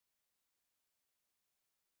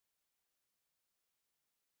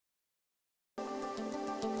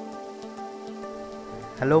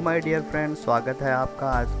Hello my dear friend, स्वागत है आपका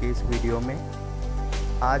आज के इस वीडियो में।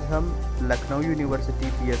 आज हम Lucknow university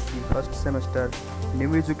PSC first semester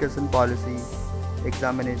new education policy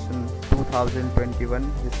examination 2021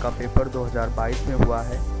 जिसका पेपर 2022 में हुआ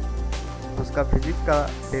है, उसका फिजिक्स का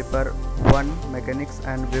paper 1 mechanics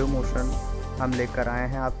and wave motion हम लेकर आए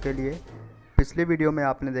हैं आपके लिए। पिछले वीडियो में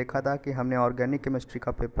आपने देखा था कि हमने ऑर्गेनिक केमिस्ट्री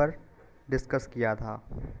का पेपर डिस्कस किया था,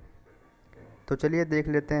 तो चलिए देख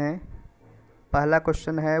लेते हैं। पहला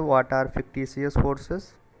क्वेश्चन है what are fictitious forces,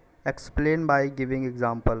 explain by giving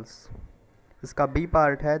examples. इसका बी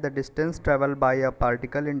पार्ट है the distance travel by a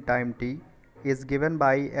particle in time T is given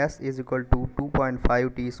by s is equal to 2.5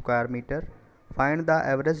 t square metre. Find the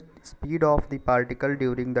average speed of the particle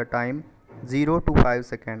during the time 0 to 5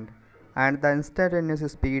 second and the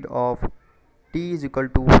instantaneous speed of t is equal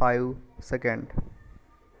to 5 second.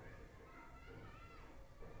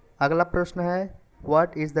 अगला प्रश्न है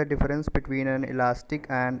What is the difference between an elastic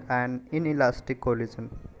and an inelastic collision?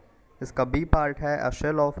 इसका B part है a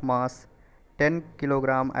shell of mass 10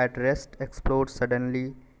 kg at rest explodes suddenly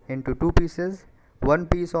into two pieces. One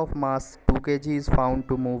piece of mass 2 kg is found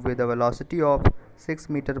to move with a velocity of 6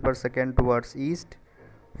 meter per second towards east.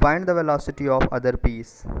 Find the velocity of other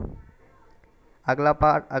piece. अगला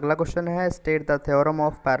question है state the theorem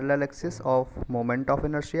of parallel axis of moment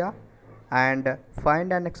of inertia and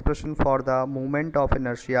find an expression for the moment of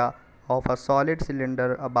inertia of a solid cylinder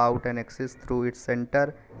about an axis through its center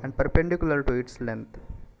and perpendicular to its length.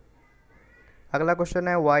 अगला question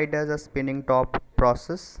है why does a spinning top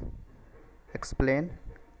process, explain.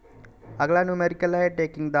 अगला numerical है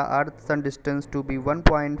taking the earth sun distance to be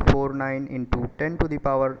 1.49 into 10 to the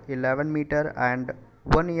power 11 meter and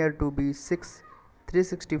 1 year to be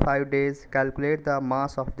 365 days. Calculate the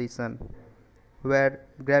mass of the sun, where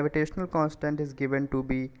gravitational constant is given to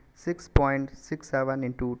be 6.67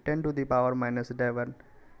 into 10 to the power minus 11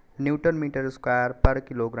 Newton meter square per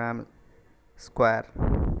kilogram square.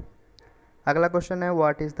 अगला question है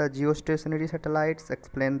what is the geostationary satellites,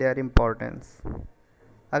 explain their importance.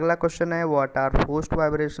 अगला question है what are forced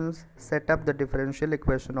vibrations, set up the differential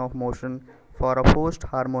equation of motion for a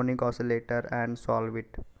forced harmonic oscillator and solve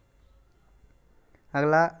it.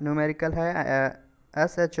 अगला numerical है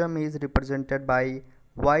SHM is represented by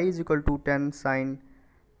y is equal to 10 sin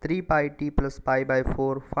 3 pi t plus pi by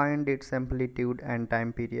 4. Find its amplitude and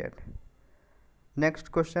time period.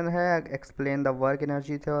 Next question है explain the work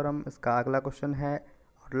energy theorem. इसका अगला question है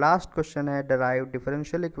और last question है derive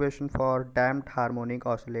differential equation for damped harmonic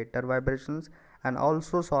oscillator vibrations and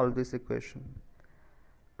also solve this equation.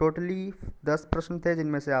 Totally 10 प्रश्न थे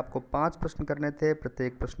जिनमें से आपको 5 प्रश्न करने थे।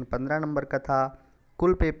 प्रत्येक प्रश्न 15 नंबर का था।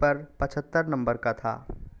 कुल पेपर 75 नंबर का था।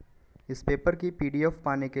 इस पेपर की PDF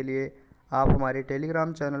पाने के लिए आप हमारे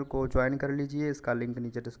टेलीग्राम चैनल को ज्वाइन कर लीजिए, इसका लिंक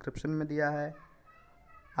नीचे डिस्क्रिप्शन में दिया है।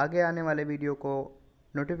 आगे आने वाले वीडियो को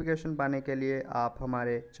नोटिफिकेशन पाने के लिए आप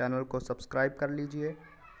हमारे चैनल को सब्सक्राइब कर लीजिए।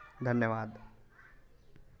 धन्यवाद।